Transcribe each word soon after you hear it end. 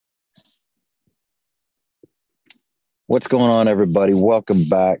What's going on, everybody? Welcome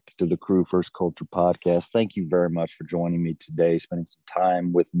back to the Crew First Culture podcast. Thank you very much for joining me today, spending some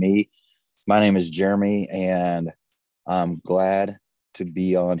time with me. My name is Jeremy, and I'm glad to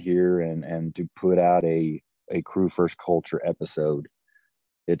be on here and to put out a Crew First Culture episode.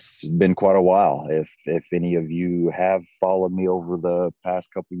 It's been quite a while. If any of you have followed me over the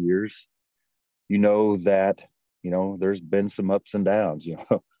past couple of years, you know that there's been some ups and downs.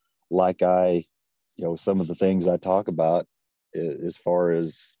 Like some of the things I talk about as far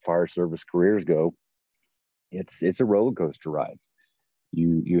as fire service careers go, it's a roller coaster ride.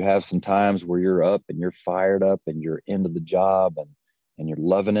 You have some times where you're up and you're fired up and you're into the job and you're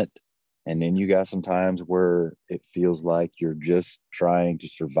loving it. And then you got some times where it feels like you're just trying to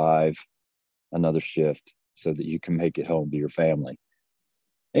survive another shift so that you can make it home to your family.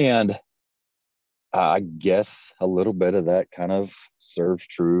 And I guess a little bit of that kind of serves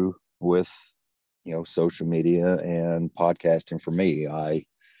true with social media and podcasting for me.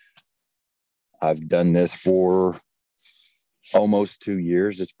 I've done this for almost 2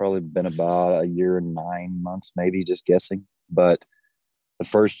 years. It's probably been about a year and 9 months, maybe, just guessing. But the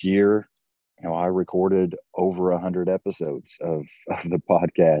first year, I recorded over 100 episodes of the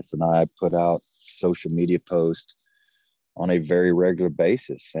podcast, and I put out social media posts on a very regular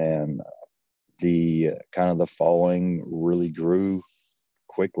basis. And the kind of the following really grew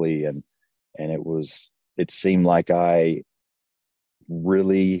quickly, and it seemed like I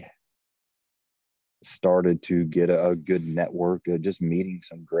really started to get a good network of just meeting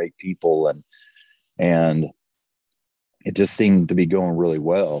some great people, and it just seemed to be going really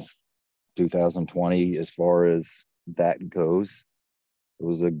well. 2020, as far as that goes, it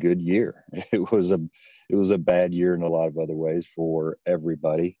was a good year. It was a bad year in a lot of other ways for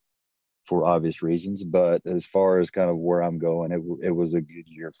everybody, for obvious reasons, but as far as kind of where I'm going, it was a good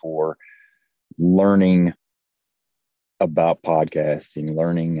year for learning about podcasting,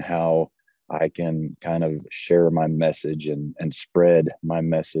 learning how I can kind of share my message and spread my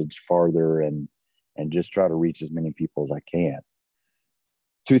message farther and just try to reach as many people as I can.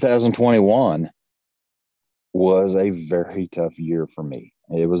 2021 was a very tough year for me.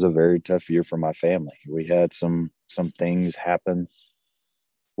 It was a very tough year for my family. We had some things happen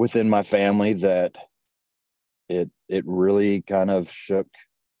within my family that it really kind of shook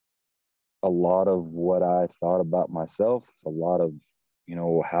a lot of what I thought about myself, a lot of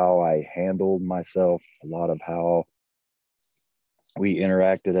how I handled myself, a lot of how we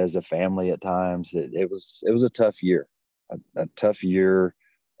interacted as a family at times. It was a tough year, a tough year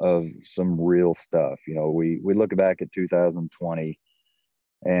of some real stuff. We look back at 2020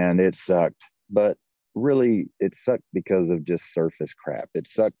 and it sucked, but really it sucked because of just surface crap. It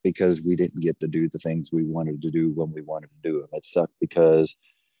sucked because we didn't get to do the things we wanted to do when we wanted to do them. It sucked because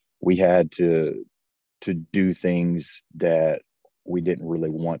we had to do things that we didn't really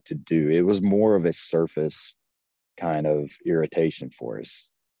want to do. It was more of a surface kind of irritation for us.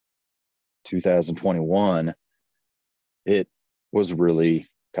 2021, it was really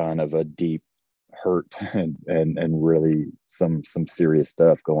kind of a deep hurt and really some serious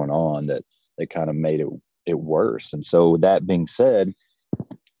stuff going on that kind of made it worse. And so that being said,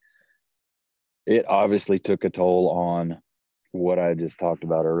 it obviously took a toll on what I just talked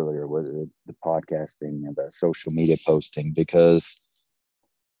about earlier with the podcasting and the social media posting, because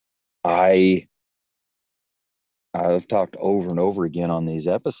I I've talked over and over again on these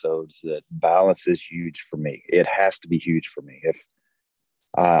episodes that balance is huge for me. It has to be huge for me. If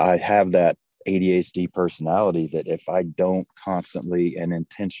I have that ADHD personality, that if I don't constantly and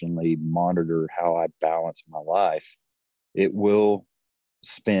intentionally monitor how I balance my life, it will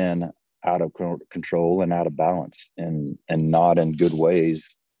spin out of control and out of balance, and not in good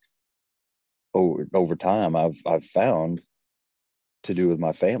ways. Over time, I've found to do with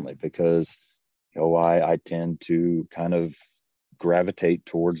my family, because I tend to kind of gravitate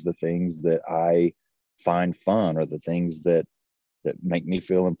towards the things that I find fun, or the things that make me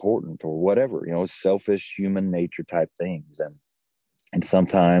feel important, or whatever, selfish human nature type things. And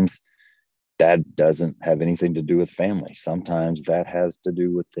sometimes that doesn't have anything to do with family. Sometimes that has to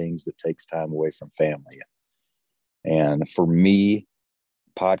do with things that takes time away from family. And for me,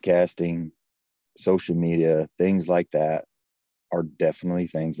 podcasting, social media, things like that are definitely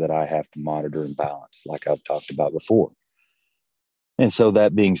things that I have to monitor and balance, like I've talked about before. And so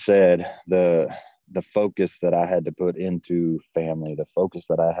that being said, the focus that I had to put into family, the focus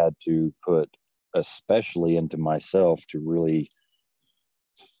that I had to put especially into myself, to really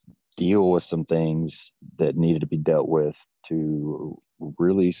deal with some things that needed to be dealt with, to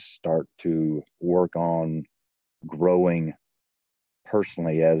really start to work on growing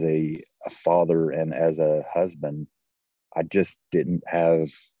personally as a father and as a husband, I just didn't have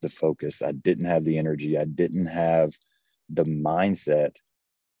the focus. I didn't have the energy. I didn't have the mindset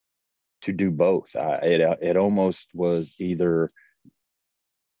to do both. It almost was either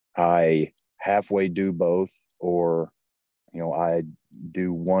I halfway do both, or I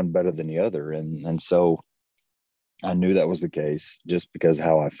do one better than the other, and so I knew that was the case just because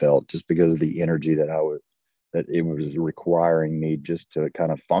how I felt, just because of the energy that it was requiring me just to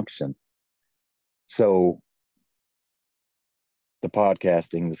kind of function. So the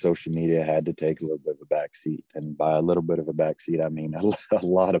podcasting, the social media had to take a little bit of a backseat. And by a little bit of a backseat, I mean a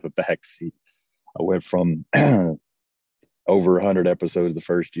lot of a backseat. I went from over 100 episodes the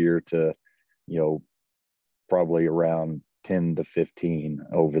first year to, you know, probably around 10 to 15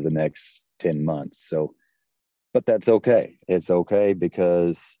 over the next 10 months. So, but that's okay. It's okay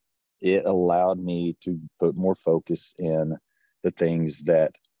because it allowed me to put more focus in the things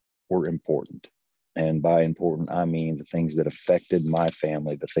that were important. And by important, I mean the things that affected my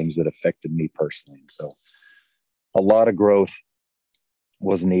family, the things that affected me personally. And so a lot of growth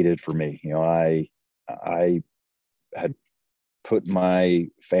was needed for me. I had put my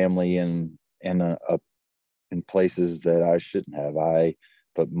family in places that I shouldn't have. I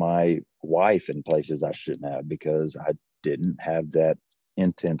put my wife in places I shouldn't have because I didn't have that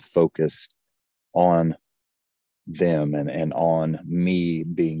intense focus on them and on me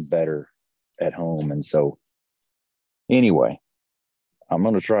being better at home. And so, anyway, I'm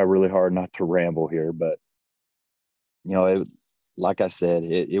going to try really hard not to ramble here, but like I said,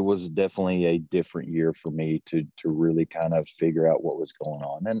 it was definitely a different year for me to really kind of figure out what was going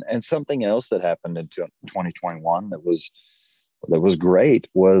on. And something else that happened in 2021 that was great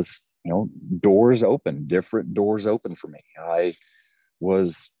was, doors open, different doors open for me. I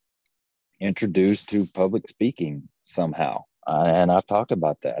was introduced to public speaking somehow. And I've talked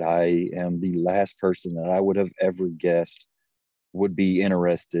about that. I am the last person that I would have ever guessed would be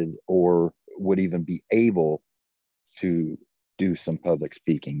interested or would even be able to do some public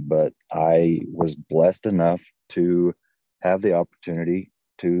speaking. But I was blessed enough to have the opportunity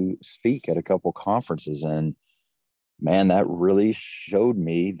to speak at a couple conferences. And man, that really showed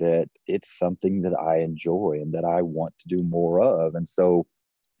me that it's something that I enjoy and that I want to do more of. And so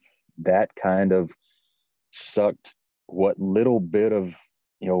that kind of sucked what little bit of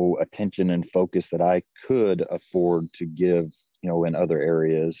attention and focus that I could afford to give in other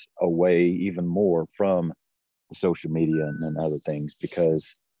areas away even more from social media and other things,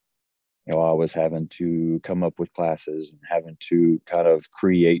 because I was having to come up with classes and having to kind of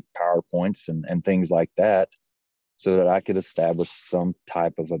create PowerPoints and things like that so that I could establish some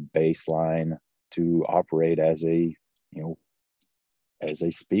type of a baseline to operate as a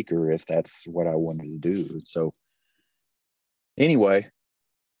speaker if that's what I wanted to do. So anyway,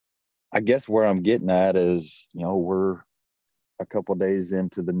 I guess where I'm getting at is, we're a couple days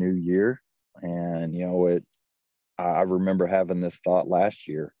into the new year, and I remember having this thought last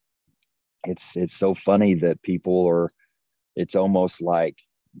year. It's so funny that people are. It's almost like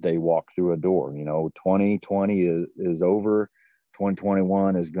they walk through a door. 2020 is over.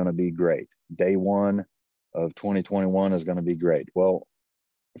 2021 is going to be great. Day one of 2021 is going to be great. Well,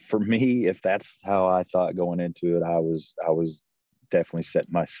 for me, if that's how I thought going into it, I was definitely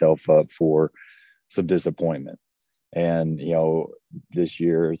setting myself up for some disappointment. And this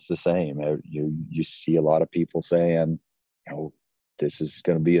year it's the same. You see a lot of people saying, this is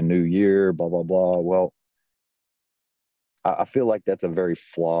going to be a new year, blah blah blah. Well, I feel like that's a very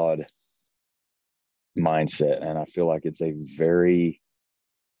flawed mindset, and I feel like it's a very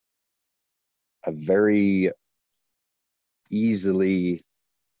easily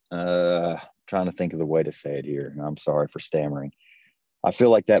trying to think of the way to say it here, and I'm sorry for stammering. I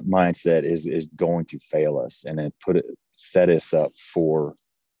feel like that mindset is going to fail us, and it set us up for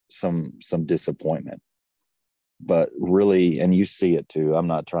some disappointment. But really, and you see it too. I'm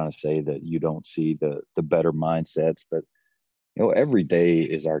not trying to say that you don't see the better mindsets, but every day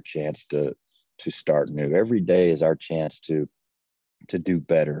is our chance to start new. Every day is our chance to do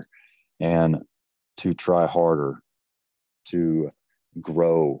better and to try harder, to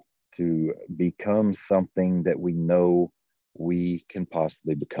grow, to become something that we know we can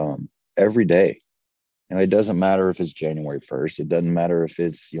possibly become every day. It doesn't matter if it's January 1st. It doesn't matter if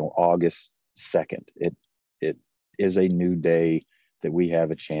it's August 2nd. It is a new day that we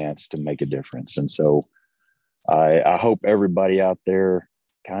have a chance to make a difference. And so I hope everybody out there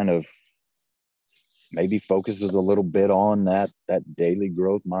kind of maybe focuses a little bit on that daily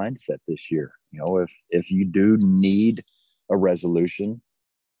growth mindset this year. If you do need a resolution,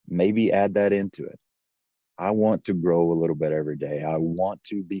 maybe add that into it. I want to grow a little bit every day. I want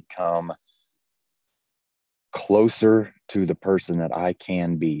to become closer to the person that I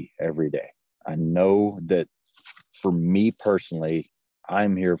can be every day. I know that for me personally,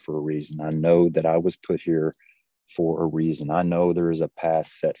 I'm here for a reason. I know that I was put here for a reason. I know there is a path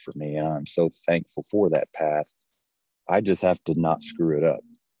set for me, and I'm so thankful for that path. I just have to not screw it up.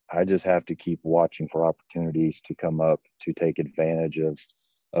 I just have to keep watching for opportunities to come up to take advantage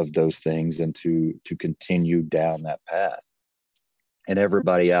of those things and to continue down that path. And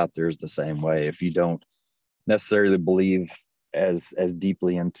everybody out there is the same way. If you don't necessarily believe as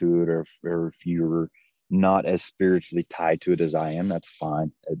deeply into it, or if you're not as spiritually tied to it as I am, that's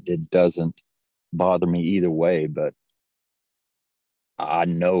fine. It doesn't bother me either way, but I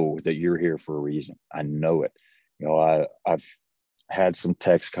know that you're here for a reason. I know it. I've had some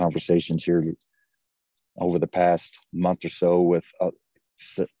text conversations here over the past month or so with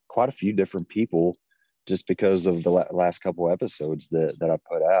quite a few different people, just because of the last couple episodes that I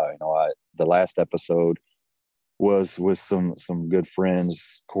put out. The last episode was with some good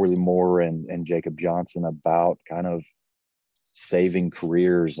friends, Corley Moore and Jacob Johnson, about kind of saving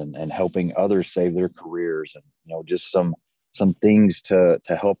careers and helping others save their careers, and just some things to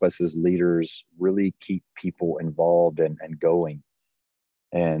help us as leaders really keep people involved and going.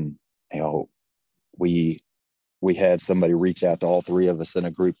 And we we had somebody reach out to all three of us in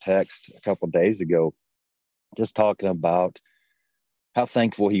a group text a couple of days ago, just talking about how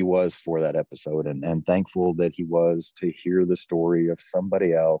thankful he was for that episode, and thankful that he was to hear the story of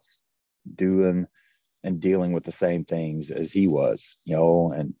somebody else doing and dealing with the same things as he was.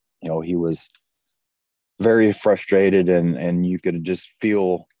 And he was very frustrated, and you could just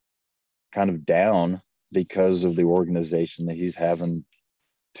feel kind of down because of the organization that he's having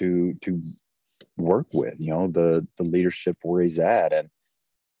to work with, the leadership where he's at.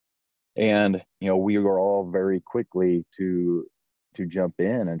 And we were all very quickly to jump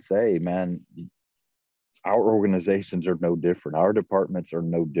in and say, man, our organizations are no different. Our departments are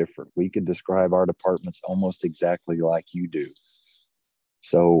no different. We could describe our departments almost exactly like you do.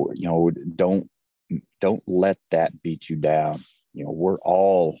 So, don't let that beat you down. We're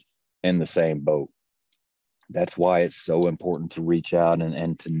all in the same boat. That's why it's so important to reach out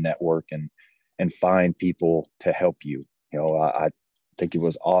and to network and find people to help you. I think it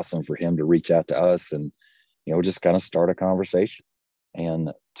was awesome for him to reach out to us and, just kind of start a conversation,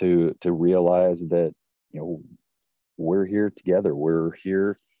 and to realize that, we're here together. We're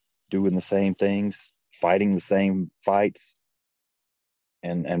here doing the same things, fighting the same fights,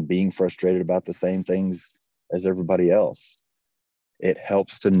 and being frustrated about the same things as everybody else. It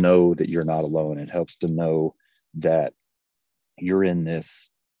helps to know that you're not alone. It helps to know that you're in this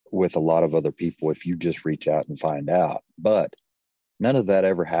with a lot of other people if you just reach out and find out. But none of that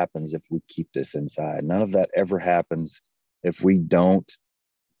ever happens if we keep this inside. None of that ever happens if we don't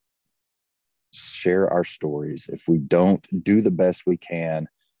share our stories, if we don't do the best we can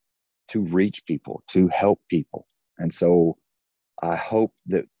to reach people, to help people. And so I hope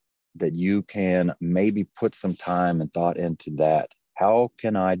that you can maybe put some time and thought into that. How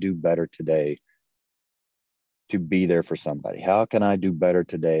can I do better today to be there for somebody? How can I do better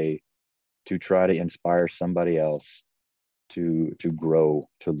today to try to inspire somebody else to grow,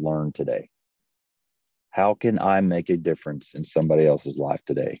 to learn today? How can I make a difference in somebody else's life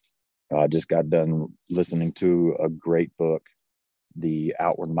today? I just got done listening to a great book, The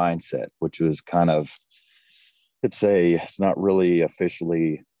Outward Mindset, which was kind of, it's not really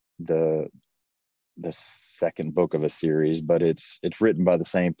officially the the second book of a series, but it's written by the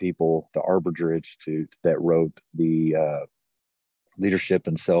same people, the Arbiter Institute, that wrote the Leadership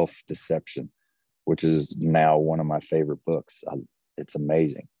and Self Deception, which is now one of my favorite books. It's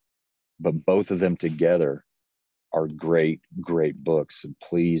amazing. But both of them together are great, great books. And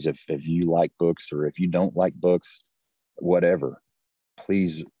please, if you like books, or if you don't like books, whatever,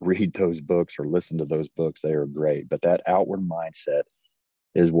 please read those books or listen to those books. They are great. But that Outward Mindset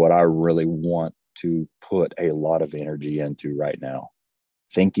is what I really want to put a lot of energy into right now.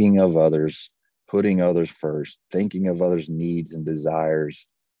 Thinking of others, putting others first, thinking of others' needs and desires,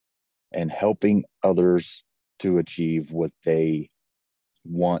 and helping others to achieve what they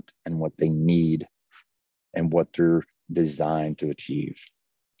want and what they need and what they're designed to achieve.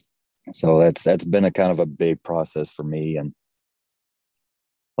 So that's been a kind of a big process for me. And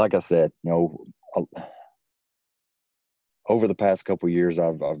like I said, over the past couple of years,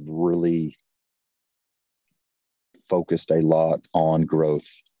 I've really focused a lot on growth,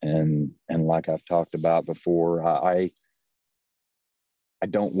 and like I've talked about before, I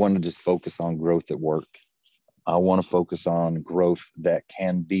don't want to just focus on growth at work. I want to focus on growth that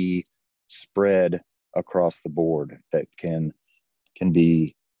can be spread across the board, that can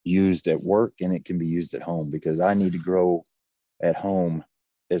be used at work and it can be used at home, because I need to grow at home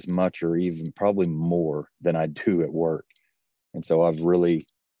as much or even probably more than I do at work. And so I've really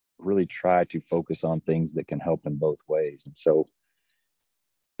tried to focus on things that can help in both ways. And so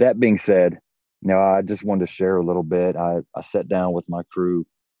that being said, I just wanted to share a little bit. I sat down with my crew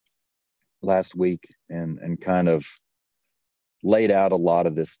last week and kind of laid out a lot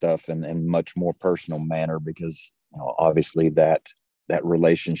of this stuff in much more personal manner, because obviously that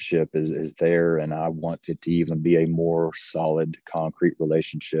relationship is there, and I want it to even be a more solid, concrete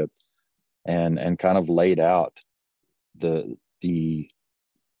relationship, and kind of laid out the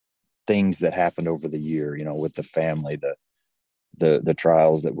things that happened over the year, with the family, the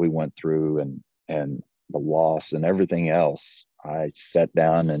trials that we went through, and the loss and everything else. I sat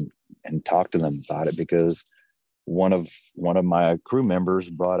down and talked to them about it, because one of my crew members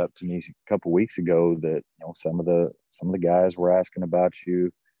brought up to me a couple of weeks ago that some of the guys were asking about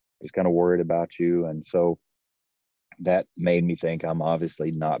you, was kind of worried about you. And so that made me think I'm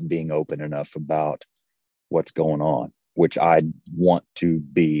obviously not being open enough about what's going on, which I want to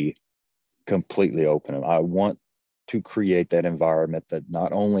be completely open. I want to create that environment that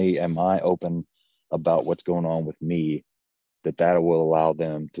not only am I open about what's going on with me, that will allow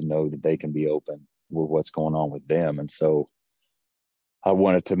them to know that they can be open with what's going on with them. And so I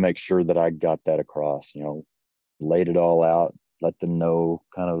wanted to make sure that I got that across, laid it all out, let them know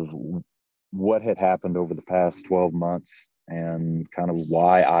kind of what had happened over the past 12 months, and kind of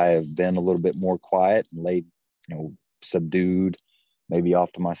why I have been a little bit more quiet and laid, subdued, maybe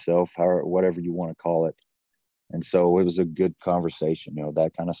off to myself, or whatever you want to call it. And so it was a good conversation,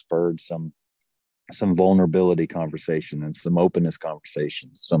 that kind of spurred some vulnerability conversation and some openness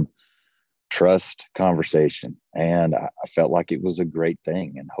conversation, some trust conversation. And I felt like it was a great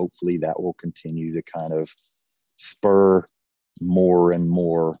thing. And hopefully that will continue to kind of spur more and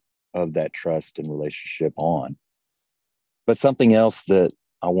more of that trust and relationship on. But something else that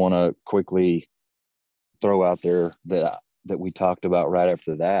I want to quickly throw out there that we talked about right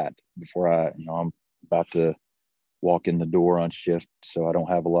after that, before I'm about to walk in the door on shift, so I don't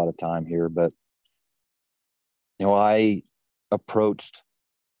have a lot of time here. But I approached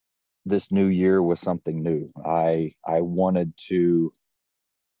this new year with something new. I wanted to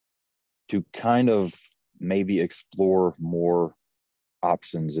kind of maybe explore more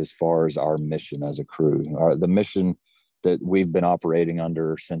options as far as our mission as a crew. The mission that we've been operating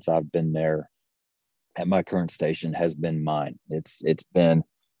under since I've been there at my current station has been mine. It's been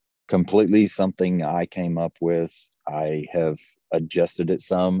completely something I came up with. I have adjusted it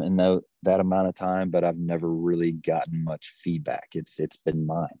some in that amount of time, but I've never really gotten much feedback. It's been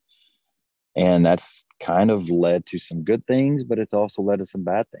mine. And that's kind of led to some good things, but it's also led to some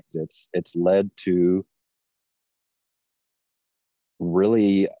bad things. It's led to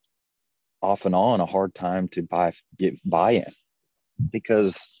really off and on a hard time to get buy-in,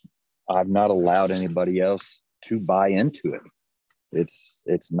 because I've not allowed anybody else to buy into it.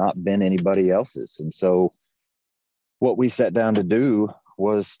 It's not been anybody else's. And so what we sat down to do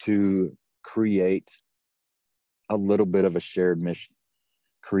was to create a little bit of a shared mission,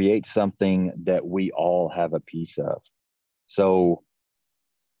 create something that we all have a piece of. So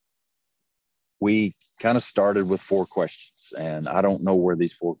we kind of started with 4 questions, and I don't know where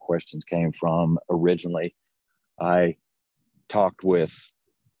these 4 questions came from originally. I talked with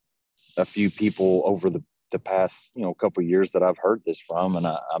a few people over the past couple of years that I've heard this from, and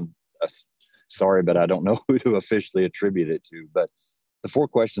I'm sorry, but I don't know who to officially attribute it to. But the 4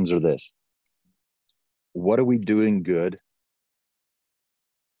 questions are this: what are we doing good?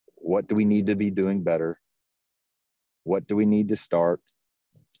 What do we need to be doing better? What do we need to start?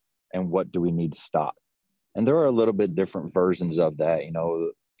 And what do we need to stop? And there are a little bit different versions of that.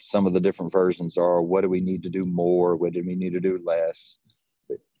 Some of the different versions are, what do we need to do more? What do we need to do less?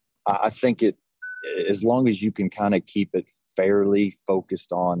 I think as long as you can kind of keep it fairly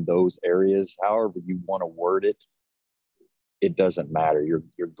focused on those areas, however you want to word it, it doesn't matter.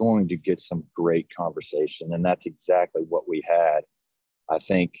 You're going to get some great conversation. And that's exactly what we had. I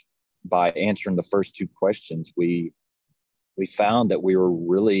think by answering the first 2 questions, we found that we were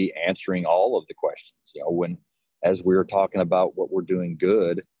really answering all of the questions. As we were talking about what we're doing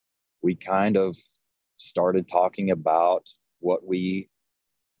good, we kind of started talking about what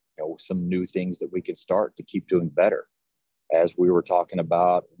some new things that we could start to keep doing better. As we were talking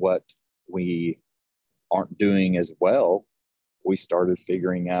about what we aren't doing as well, we started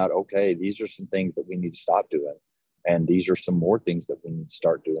figuring out, okay, these are some things that we need to stop doing. And these are some more things that we need to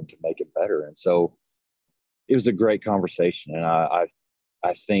start doing to make it better. And so it was a great conversation. And I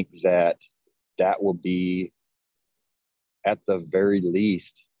think that will be, at the very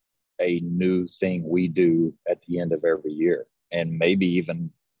least, a new thing we do at the end of every year, and maybe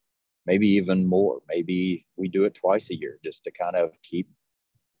even more. Maybe we do it twice a year just to kind of keep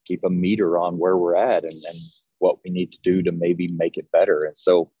a meter on where we're at, and what we need to do to maybe make it better. And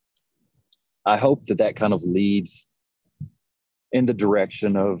so I hope that that kind of leads in the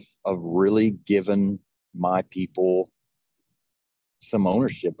direction of really giving my people some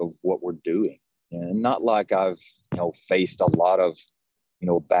ownership of what we're doing. And not like I've, faced a lot of,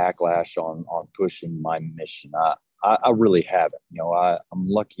 backlash on pushing my mission. I really haven't. I'm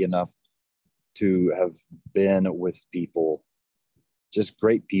lucky enough to have been with people, just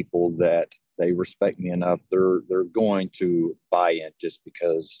great people, that they respect me enough. They're going to buy in just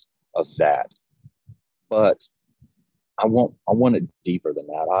because of that. But I want it deeper than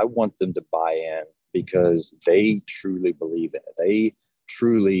that. I want them to buy in because they truly believe in it. They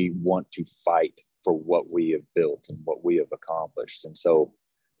truly want to fight for what we have built and what we have accomplished. And so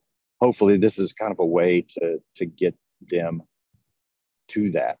hopefully this is kind of a way to get them to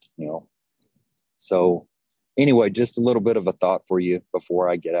that. So anyway, just a little bit of a thought for you before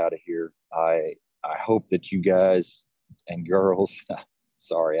I get out of here. I hope that you guys and girls,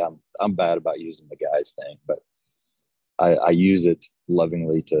 sorry, I'm bad about using the guys thing, but I use it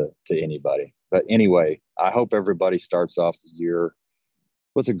lovingly to anybody. But anyway, I hope everybody starts off the year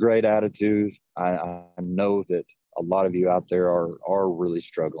with a great attitude. I know that a lot of you out there are really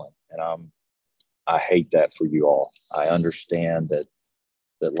struggling, and I hate that for you all. I understand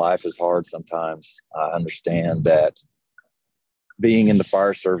that life is hard sometimes. I understand that being in the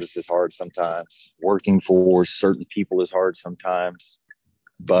fire service is hard sometimes. Working for certain people is hard sometimes.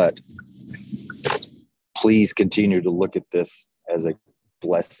 But please continue to look at this as a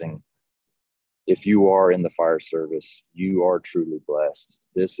blessing. If you are in the fire service, you are truly blessed.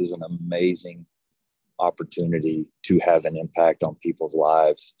 This is an amazing opportunity to have an impact on people's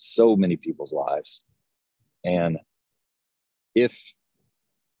lives, so many people's lives. And if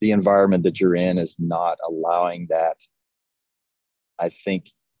the environment that you're in is not allowing that, I think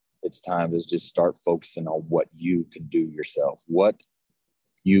it's time to just start focusing on what you can do yourself, what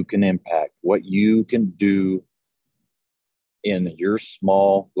you can impact, what you can do in your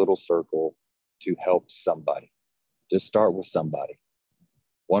small little circle to help somebody. Just start with somebody,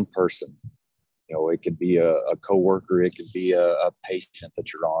 one person. It could be a coworker, it could be a patient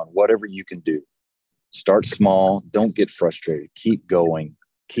that you're on, whatever you can do. Start small. Don't get frustrated. Keep going.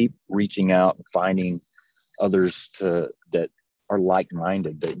 Keep reaching out and finding others that are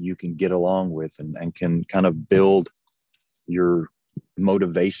like-minded, that you can get along with and can kind of build your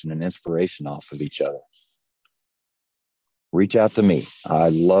motivation and inspiration off of each other. Reach out to me. I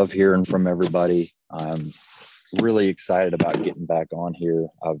love hearing from everybody. I'm really excited about getting back on here.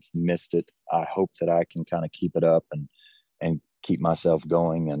 I've missed it. I hope that I can kind of keep it up and keep myself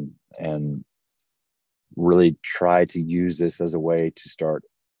going and really try to use this as a way to start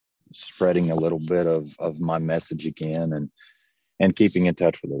spreading a little bit of my message again and keeping in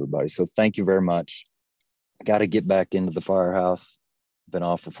touch with everybody. So thank you very much. I got to get back into the firehouse. Been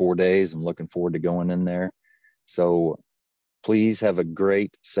off for 4 days. I'm looking forward to going in there. So please have a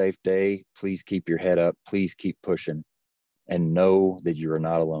great, safe day. Please keep your head up. Please keep pushing and know that you are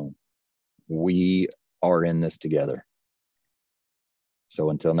not alone. We are in this together. So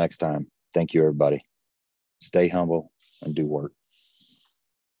until next time, thank you, everybody. Stay humble and do work.